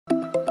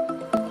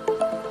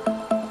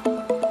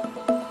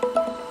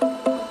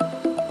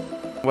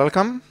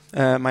welcome.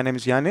 My name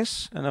is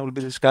Ioannis, and I will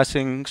be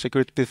discussing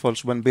security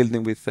pitfalls when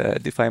building with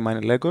DeFi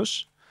Money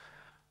Legos.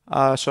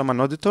 So I'm an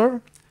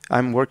auditor.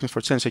 I'm working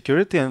for Chain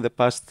Security, and in the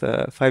past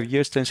 5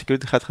 years, Chain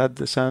Security had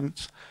the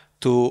chance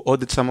to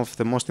audit some of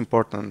the most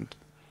important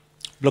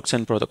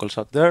blockchain protocols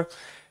out there.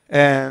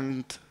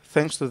 And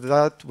thanks to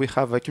that, we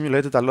have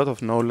accumulated a lot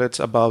of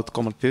knowledge about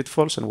common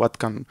pitfalls and what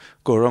can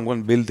go wrong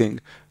when building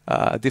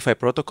DeFi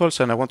protocols,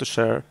 and I want to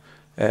share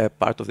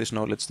part of this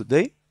knowledge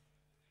today.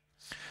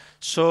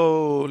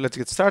 So let's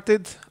get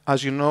started.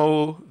 As you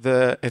know,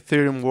 the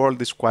Ethereum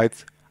world is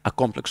quite a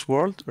complex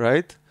world,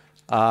 right?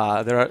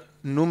 There are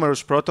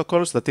numerous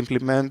protocols that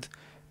implement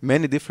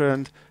many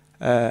different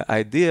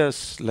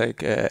ideas,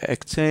 like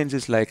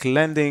exchanges, like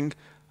lending.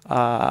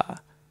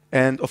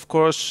 And of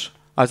course,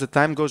 as the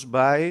time goes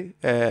by,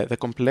 the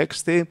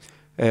complexity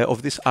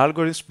of these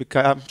algorithms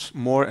becomes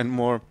more and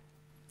more,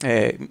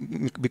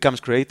 becomes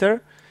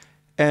greater.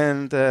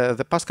 And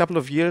the past couple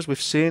of years,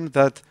 we've seen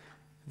that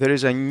there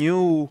is a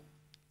new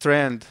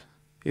trend,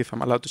 if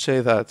I'm allowed to say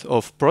that,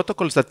 of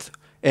protocols that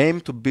aim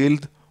to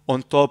build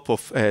on top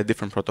of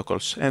different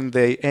protocols. And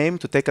they aim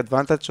to take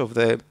advantage of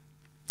the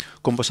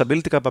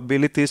composability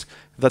capabilities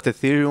that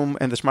Ethereum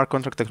and the smart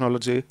contract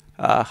technology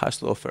has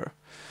to offer.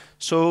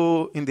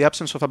 So in the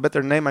absence of a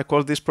better name, I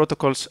call these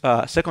protocols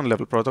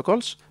second-level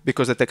protocols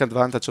because they take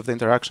advantage of the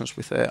interactions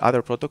with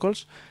other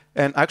protocols.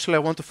 And actually, I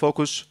want to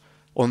focus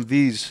on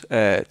these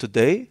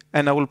today,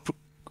 and I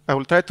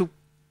will try to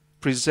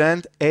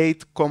present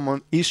 8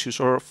 common issues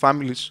or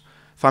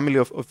family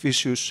of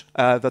issues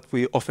that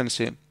we often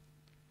see.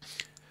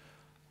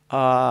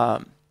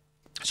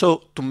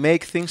 So to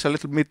make things a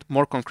little bit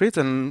more concrete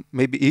and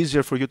maybe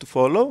easier for you to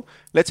follow,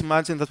 let's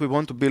imagine that we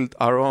want to build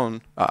our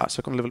own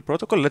second-level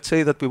protocol. Let's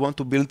say that we want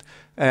to build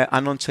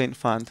an on-chain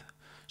fund.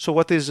 So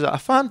what is a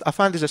fund? A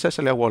fund is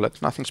essentially a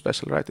wallet, nothing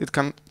special, right? It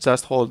can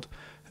just hold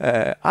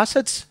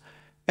assets.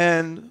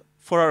 And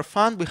for our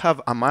fund, we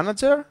have a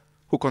manager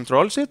who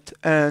controls it,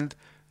 and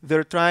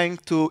they're trying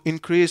to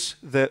increase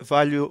the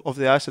value of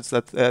the assets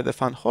that the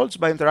fund holds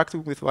by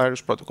interacting with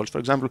various protocols. For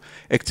example,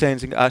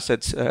 exchanging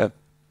assets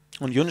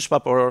on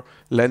Uniswap or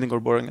lending or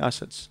borrowing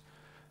assets.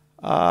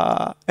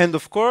 And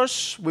of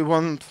course, we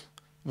want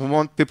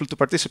people to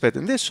participate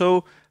in this.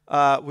 So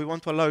we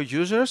want to allow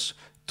users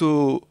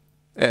to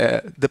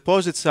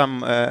deposit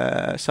some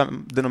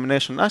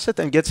denomination asset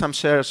and get some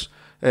shares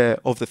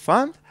of the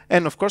fund.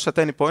 And of course, at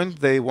any point,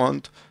 they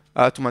want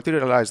to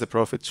materialize the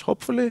profits,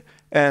 hopefully,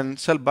 and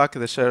sell back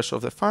the shares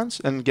of the funds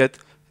and get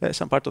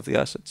some part of the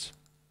assets.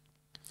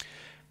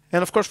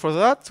 And of course, for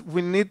that,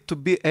 we need to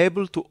be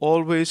able to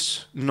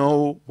always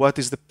know what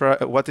is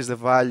the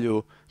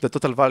value, the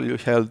total value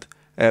held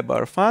by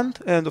our fund,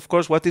 and of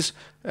course, what is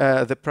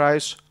the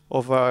price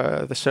of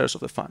the shares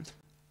of the fund.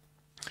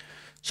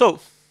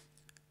 So,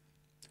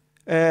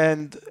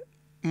 and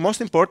most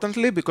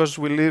importantly, because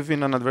we live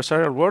in an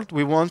adversarial world,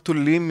 we want to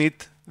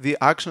limit the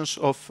actions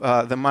of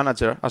the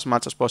manager as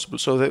much as possible.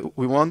 So that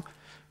we want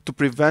to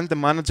prevent the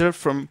manager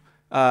from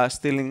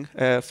stealing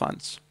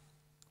funds.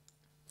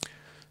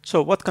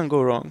 So what can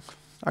go wrong?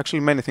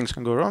 Actually, many things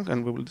can go wrong,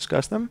 and we will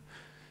discuss them.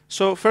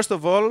 So first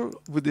of all,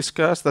 we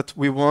discussed that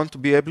we want to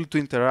be able to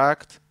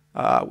interact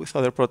with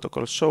other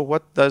protocols. So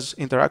what does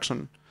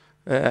interaction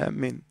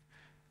mean?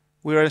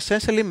 We are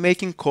essentially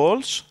making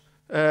calls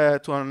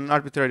to an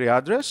arbitrary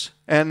address,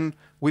 and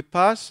we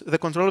pass the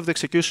control of the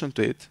execution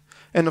to it.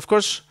 And of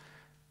course,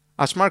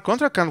 a smart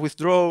contract can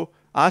withdraw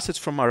assets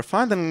from our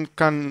fund and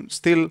can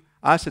steal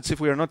assets if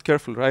we are not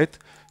careful, right?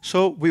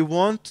 So we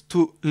want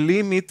to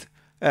limit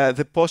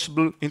the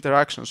possible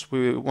interactions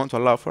we want to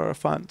allow for our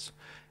funds.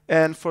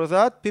 And for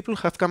that, people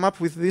have come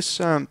up with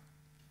this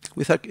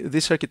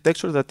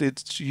architecture that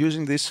it's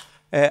using these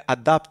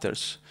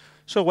adapters.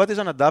 So what is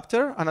an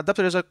adapter? An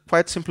adapter is a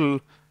quite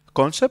simple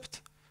concept.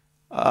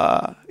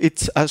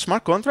 It's a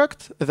smart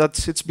contract that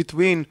sits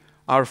between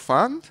our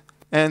fund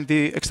and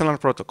the external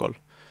protocol.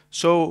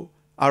 So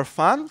our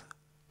fund,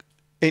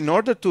 in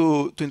order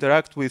to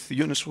interact with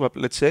Uniswap,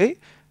 let's say,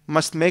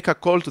 must make a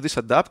call to this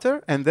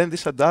adapter, and then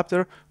this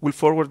adapter will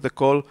forward the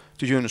call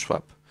to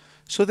Uniswap.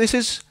 So this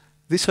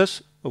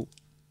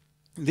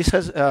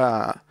has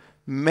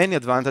many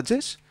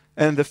advantages,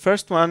 and the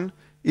first one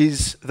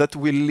is that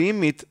we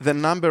limit the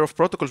number of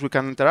protocols we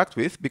can interact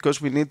with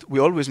because we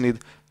always need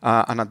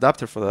an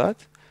adapter for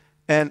that.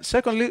 And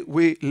secondly,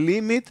 we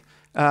limit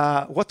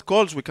what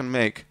calls we can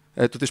make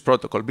to this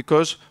protocol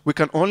because we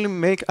can only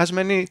make as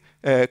many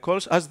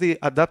calls as the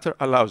adapter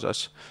allows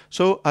us.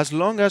 So as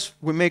long as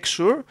we make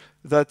sure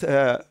that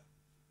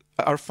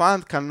our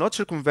fund cannot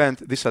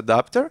circumvent this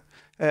adapter,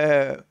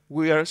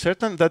 we are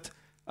certain that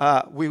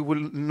we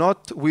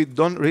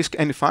don't risk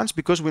any funds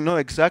because we know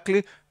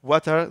exactly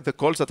what are the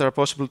calls that are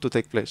possible to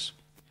take place.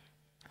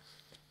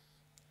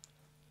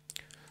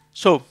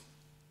 So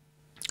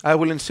I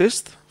will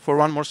insist for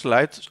one more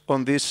slide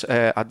on this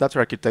adapter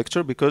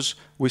architecture because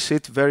we see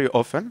it very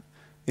often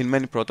in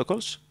many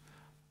protocols.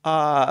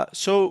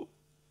 So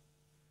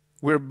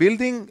we're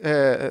building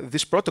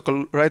this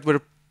protocol, right?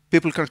 We're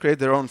people can create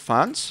their own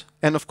funds.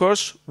 And of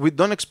course, we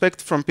don't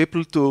expect from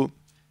people to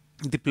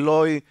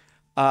deploy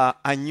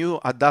a new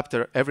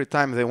adapter every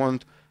time they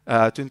want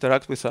to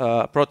interact with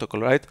a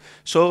protocol, right?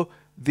 So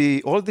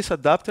all these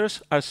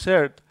adapters are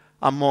shared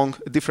among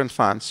different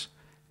funds.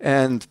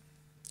 And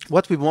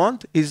what we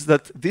want is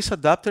that these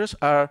adapters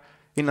are,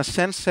 in a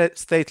sense,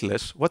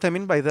 stateless. What I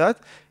mean by that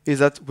is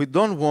that we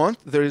don't want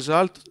the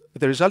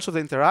results of the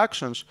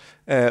interactions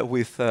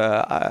with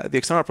the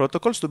external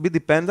protocols to be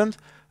dependent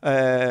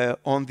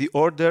on the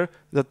order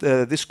that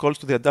these calls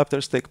to the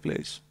adapters take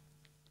place.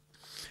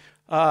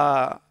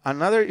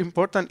 Another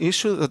important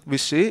issue that we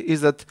see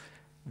is that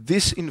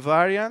this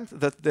invariant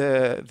that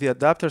the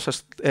adapters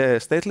are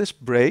stateless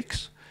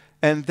breaks,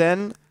 and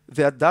then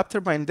the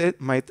adapter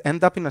might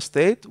end up in a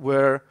state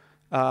where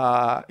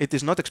it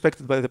is not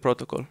expected by the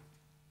protocol.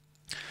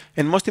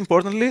 And most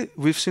importantly,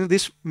 we've seen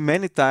this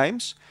many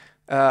times.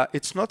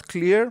 It's not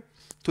clear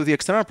to the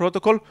external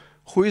protocol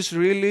who is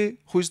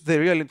the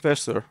real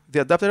investor.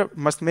 The adapter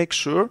must make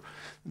sure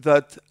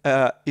that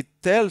it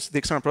tells the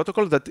external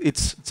protocol that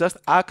it's just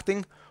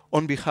acting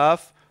on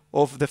behalf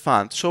of the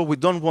fund. So we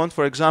don't want,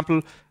 for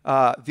example,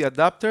 the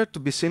adapter to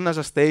be seen as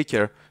a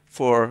staker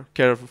for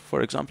Curve,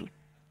 for example.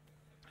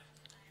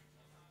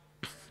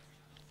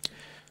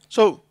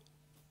 So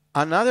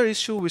another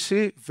issue we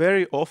see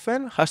very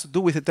often has to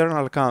do with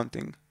internal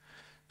accounting.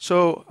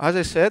 So as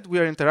I said, we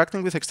are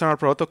interacting with external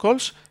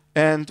protocols,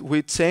 and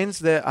we change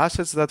the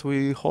assets that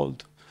we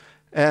hold.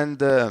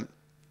 And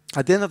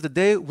at the end of the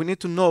day, we need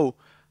to know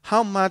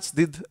how much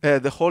did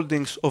the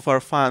holdings of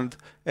our fund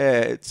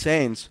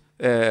change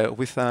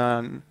with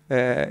an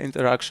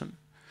interaction.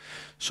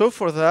 So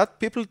for that,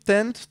 people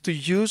tend to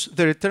use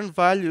the return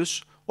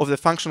values of the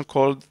function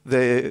calls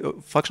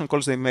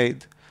they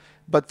made.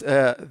 But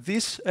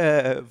these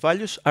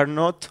values are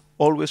not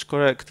always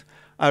correct.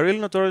 A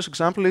real notorious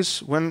example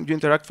is when you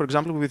interact, for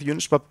example, with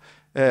Uniswap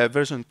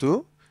version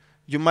 2.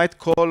 You might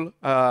call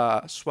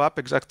swap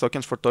exact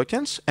tokens for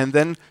tokens, and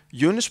then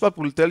Uniswap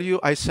will tell you,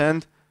 I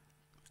send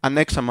an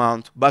X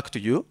amount back to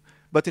you.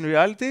 But in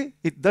reality,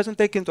 it doesn't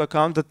take into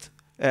account that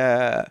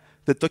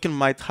the token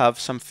might have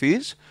some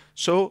fees.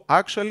 So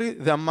actually,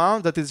 the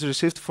amount that is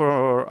received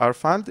for our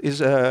fund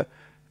is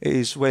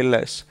way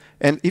less.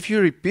 And if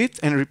you repeat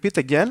and repeat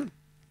again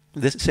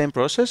the same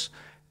process,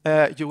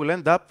 you will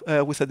end up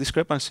with a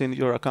discrepancy in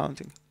your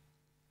accounting.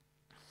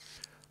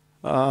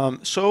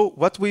 So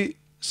what we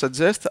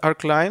suggest our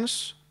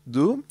clients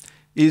do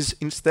is,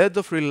 instead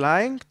of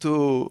relying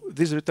to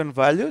these return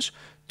values,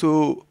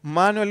 to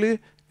manually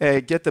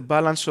get the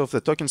balance of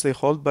the tokens they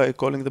hold by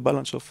calling the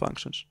balance of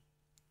functions.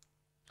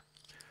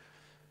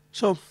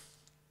 So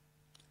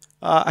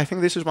I think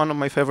this is one of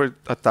my favorite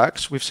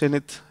attacks. We've seen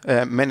it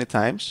many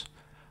times.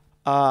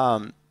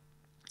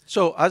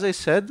 So as I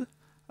said,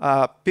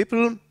 our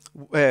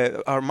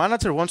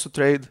manager wants to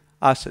trade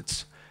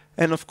assets.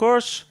 And of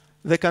course,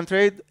 they can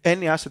trade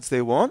any assets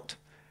they want.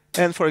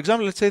 And for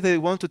example, let's say they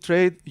want to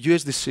trade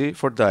USDC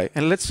for DAI.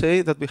 And let's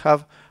say that we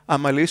have a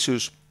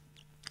malicious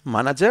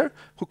manager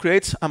who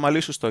creates a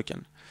malicious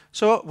token.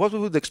 So what we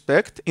would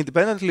expect,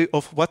 independently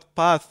of what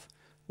path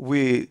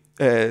the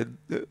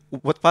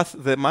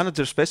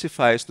manager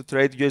specifies to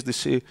trade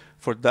USDC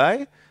for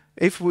DAI,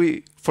 if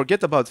we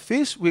forget about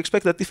fees, we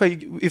expect that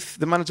if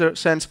the manager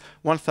sends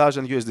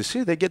 1,000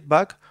 USDC, they get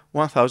back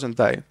 1,000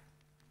 DAI.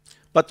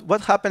 But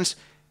what happens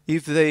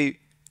if they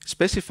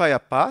specify a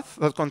path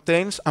that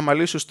contains a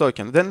malicious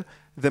token? Then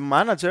the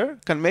manager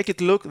can make it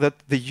look that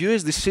the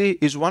USDC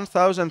is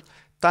 1,000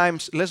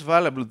 times less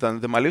valuable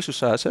than the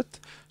malicious asset.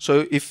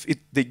 So if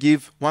they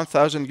give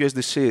 1,000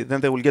 USDC,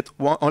 then they will get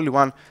only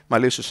one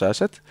malicious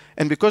asset.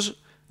 And because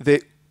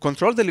they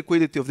control the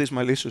liquidity of this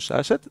malicious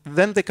asset,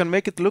 then they can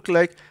make it look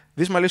like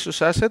this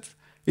malicious asset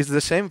is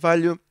the same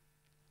value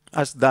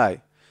as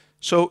DAI.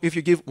 So if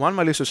you give one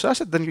malicious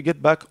asset, then you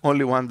get back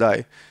only one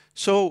DAI.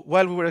 So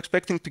while we were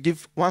expecting to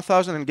give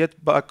 1,000 and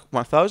get back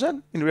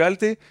 1,000, in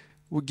reality,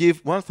 we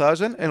give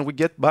 1,000 and we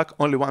get back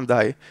only one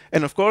DAI.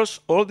 And of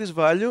course, all this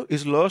value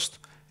is lost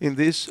in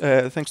this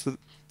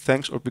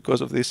thanks or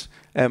because of this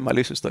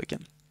malicious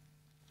token.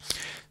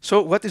 So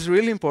what is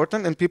really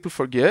important, and people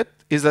forget,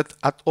 is that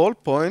at all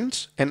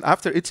points and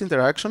after each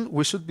interaction,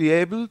 we should be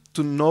able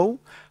to know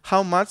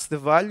how much the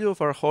value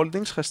of our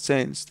holdings has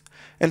changed.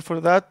 And for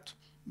that,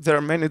 there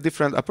are many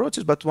different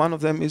approaches, but one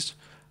of them is,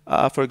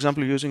 for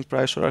example, using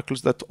price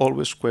oracles that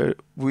always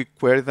we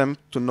query them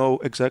to know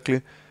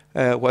exactly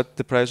what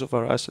the price of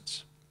our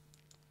assets.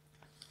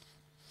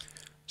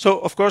 So,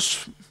 of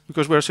course,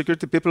 because we're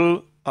security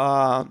people,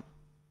 I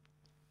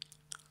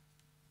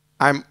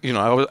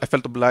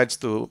felt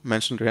obliged to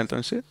mention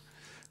reentrancy.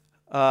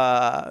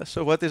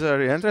 So what is a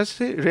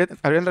reentrancy?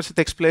 A reentrancy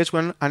takes place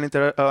when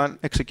an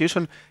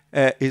execution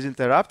is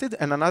interrupted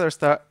and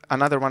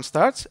another one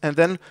starts, and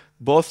then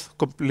both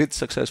complete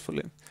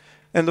successfully.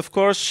 And of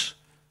course,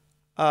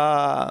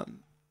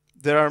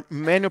 there are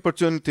many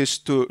opportunities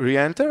to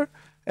reenter.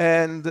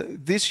 And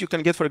this you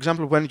can get, for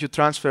example, when you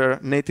transfer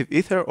native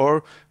Ether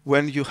or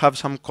when you have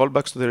some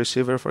callbacks to the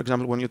receiver, for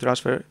example, when you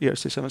transfer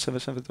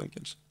ERC-777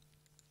 tokens.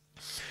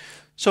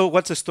 So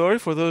what's the story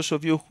for those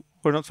of you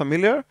who are not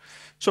familiar?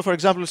 So for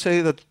example,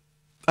 say that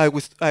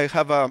I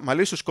have a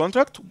malicious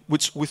contract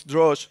which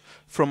withdraws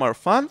from our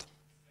fund.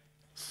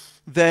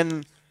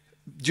 Then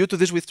due to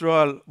this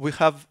withdrawal, we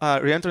have a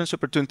reentrance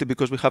opportunity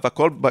because we have a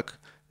callback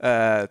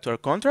to our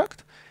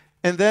contract.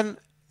 And then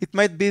it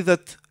might be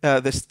that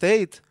the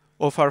state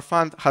of our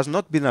fund has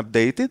not been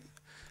updated.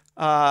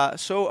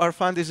 So our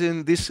fund is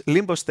in this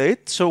limbo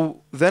state.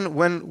 So then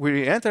when we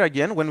re-enter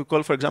again, when we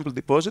call, for example,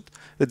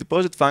 the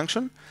deposit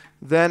function,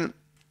 then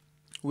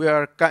we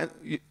are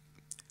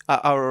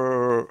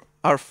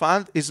our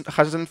fund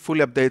hasn't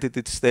fully updated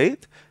its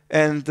state,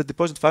 and the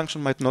deposit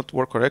function might not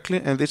work correctly,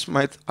 and this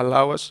might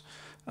allow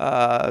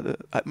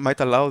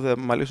the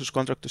malicious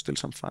contract to steal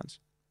some funds.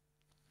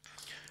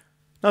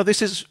 Now,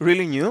 this is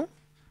really new.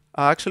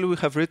 Actually, we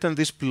have written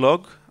this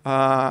blog,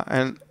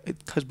 and it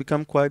has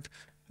become quite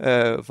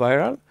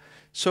viral.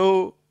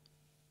 So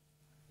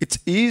it's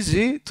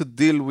easy to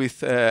deal with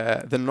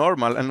the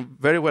normal and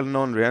very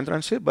well-known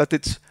reentrancy, but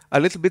it's a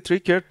little bit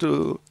trickier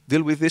to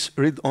deal with this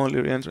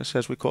read-only reentrancy,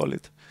 as we call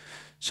it.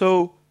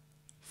 So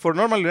for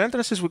normal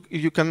reentrancies,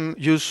 you can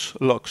use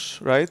locks,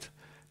 right?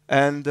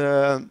 And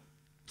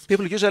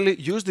people usually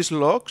use these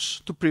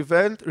locks to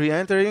prevent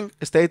re-entering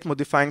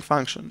state-modifying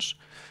functions.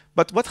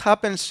 But what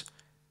happens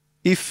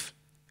if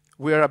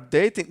we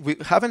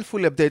haven't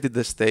fully updated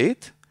the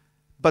state,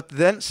 but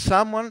then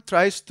someone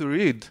tries to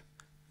read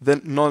the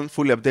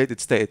non-fully updated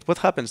state? What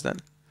happens then?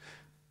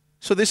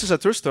 So this is a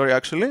true story,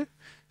 actually.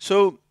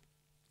 So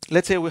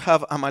let's say we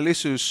have a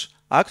malicious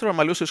actor, a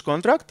malicious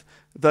contract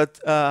that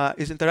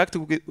is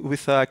interacting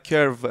with a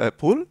curve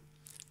pool.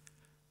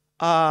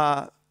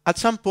 At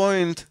some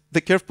point,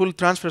 the curve pool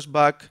transfers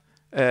back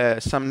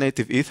some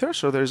native ether,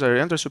 so there is a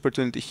reentrance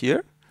opportunity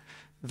here.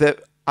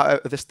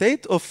 The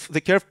state of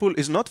the curve pool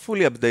is not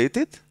fully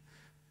updated.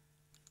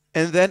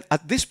 And then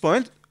at this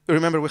point,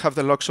 remember we have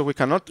the lock, so we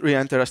cannot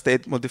re-enter a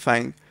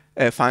state-modifying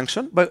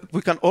function, but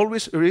we can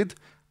always read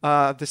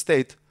the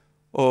state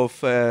of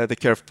the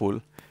curve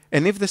pool.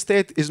 And if the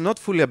state is not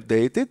fully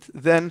updated,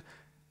 then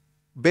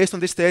based on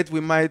this state, we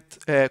might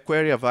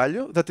query a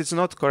value that is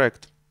not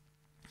correct.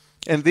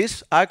 And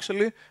this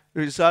actually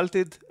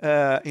resulted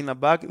in a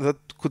bug that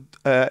could,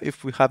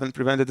 if we haven't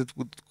prevented it,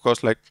 would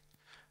cost like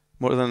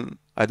more than,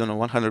 I don't know,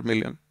 100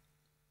 million.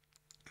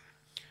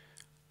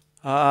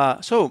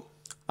 So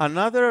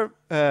another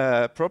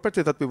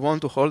property that we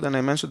want to hold, and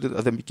I mentioned it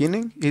at the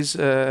beginning, is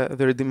the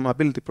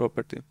redeemability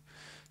property.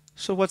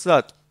 So what's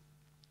that?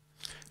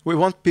 We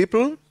want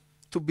people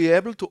to be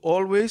able to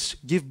always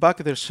give back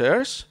their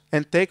shares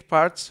and take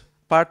part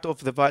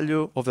of the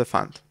value of the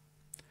fund.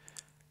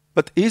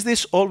 But is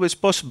this always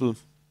possible?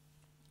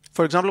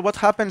 For example, what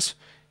happens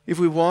if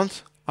we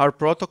want our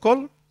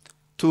protocol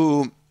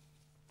to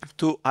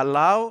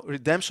allow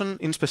redemption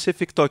in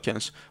specific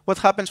tokens? What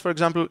happens, for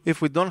example, if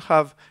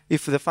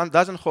the fund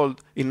doesn't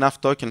hold enough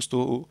tokens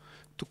to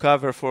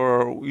cover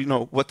for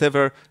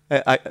whatever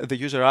the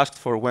user asked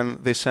for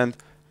when they sent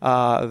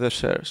the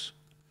shares?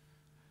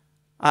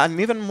 An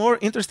even more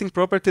interesting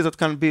property that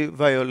can be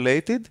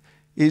violated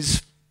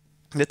is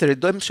that the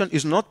redemption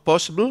is not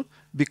possible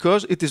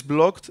because it is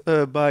blocked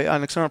by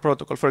an external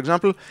protocol. For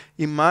example,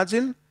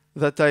 imagine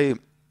that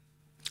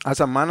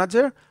as a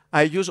manager,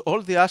 I use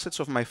all the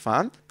assets of my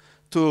fund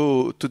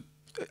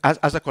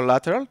as a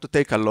collateral to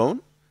take a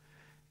loan.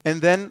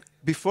 And then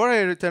before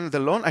I return the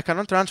loan, I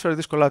cannot transfer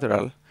this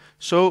collateral.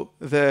 So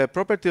the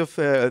property of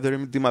the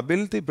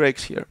redeemability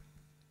breaks here.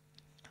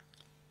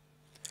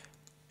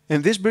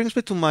 And this brings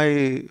me to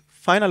my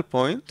final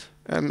point,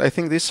 and I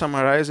think this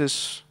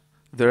summarizes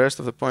the rest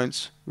of the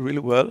points really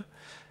well.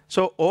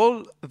 So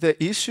all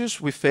the issues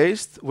we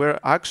faced were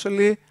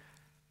actually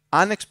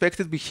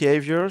unexpected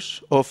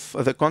behaviors of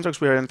the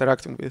contracts we are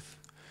interacting with.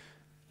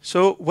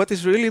 So what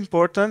is really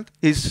important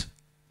is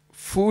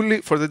for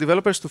the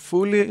developers to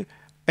fully,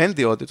 and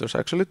the auditors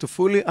actually, to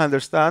fully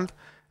understand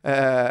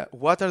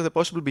what are the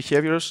possible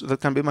behaviors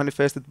that can be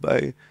manifested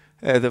by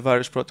the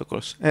various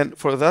protocols. And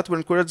for that, we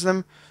encourage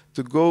them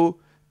to go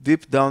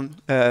deep down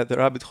the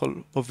rabbit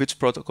hole of each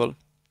protocol.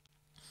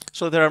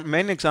 So there are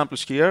many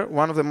examples here.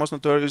 One of the most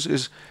notorious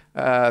is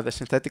the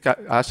synthetic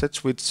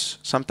assets, which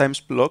sometimes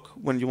block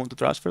when you want to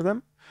transfer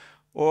them.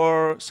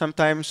 Or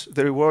sometimes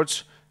the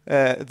rewards,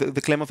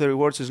 the claim of the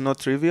rewards is not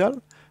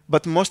trivial.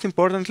 But most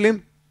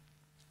importantly,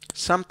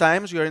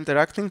 sometimes you are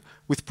interacting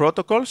with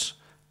protocols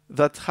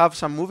that have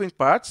some moving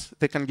parts.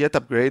 They can get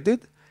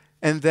upgraded.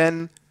 And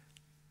then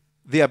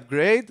the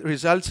upgrade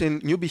results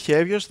in new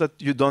behaviors that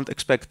you don't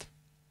expect.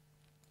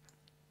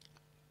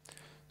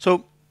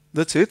 So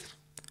that's it.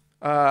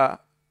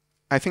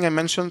 I think I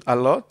mentioned a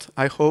lot.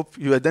 I hope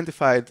you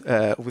identified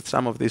with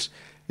some of these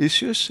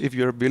issues if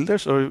you're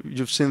builders, or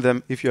you've seen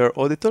them if you're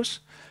auditors.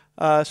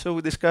 So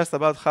we discussed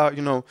about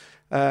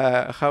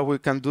how we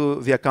can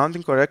do the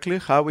accounting correctly,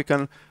 how we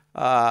can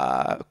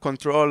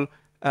control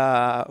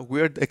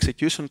weird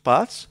execution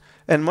paths,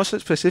 and most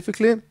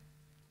specifically,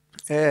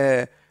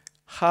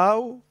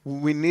 how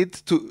we need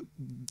to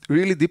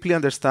really deeply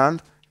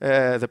understand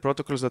the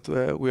protocols that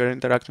we are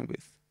interacting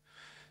with.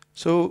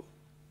 So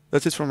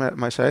That's it from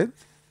my side.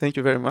 Thank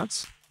you very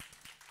much.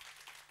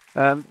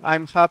 And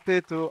I'm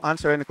happy to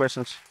answer any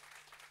questions.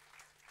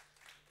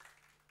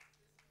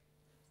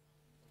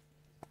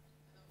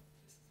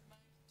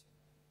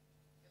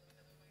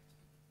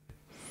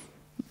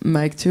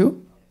 Mic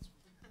 2.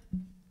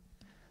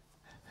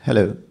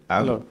 Hello.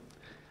 Hello.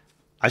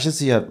 I just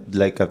see a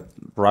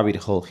rabbit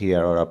hole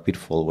here or a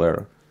pitfall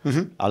where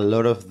a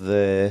lot of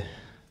the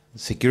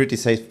security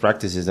safe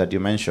practices that you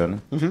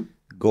mentioned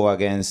go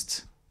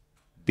against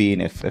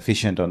being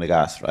efficient on the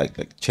gas, right?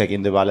 Like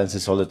checking the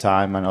balances all the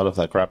time and all of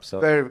that crap. So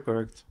Very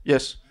correct.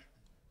 Yes.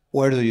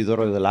 where do you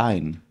draw the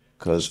line?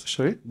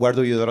 Sorry? Where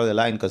do you draw the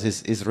line? Because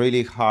it's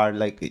really hard.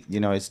 Like, you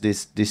know, it's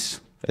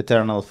this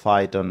eternal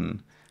fight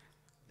on.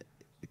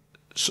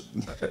 So,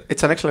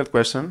 it's an excellent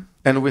question,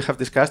 and we have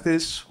discussed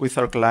this with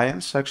our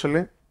clients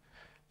actually.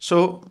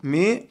 So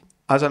me,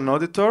 as an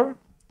auditor,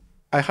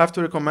 I have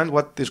to recommend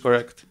what is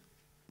correct.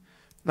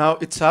 Now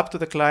it's up to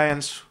the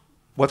clients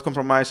what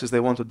compromises they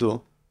want to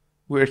do.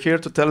 We're here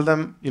to tell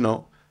them, you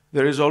know,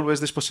 there is always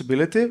this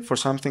possibility for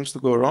some things to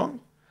go wrong.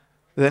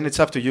 Then it's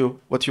up to you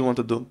what you want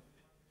to do.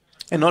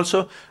 And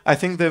also, I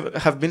think there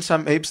have been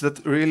some EIPs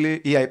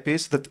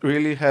that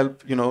really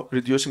help, you know,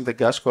 reducing the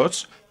gas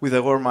costs with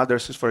the warm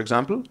addresses, for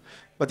example.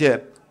 But yeah,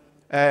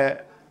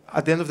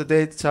 at the end of the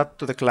day, it's up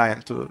to the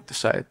client to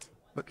decide.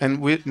 And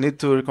we need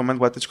to recommend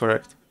what is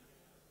correct.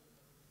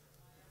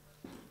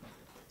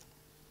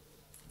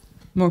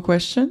 More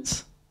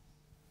questions?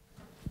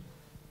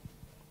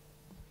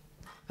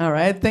 All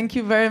right. Thank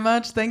you very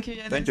much. Thank you,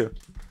 Ioannis. Thank you.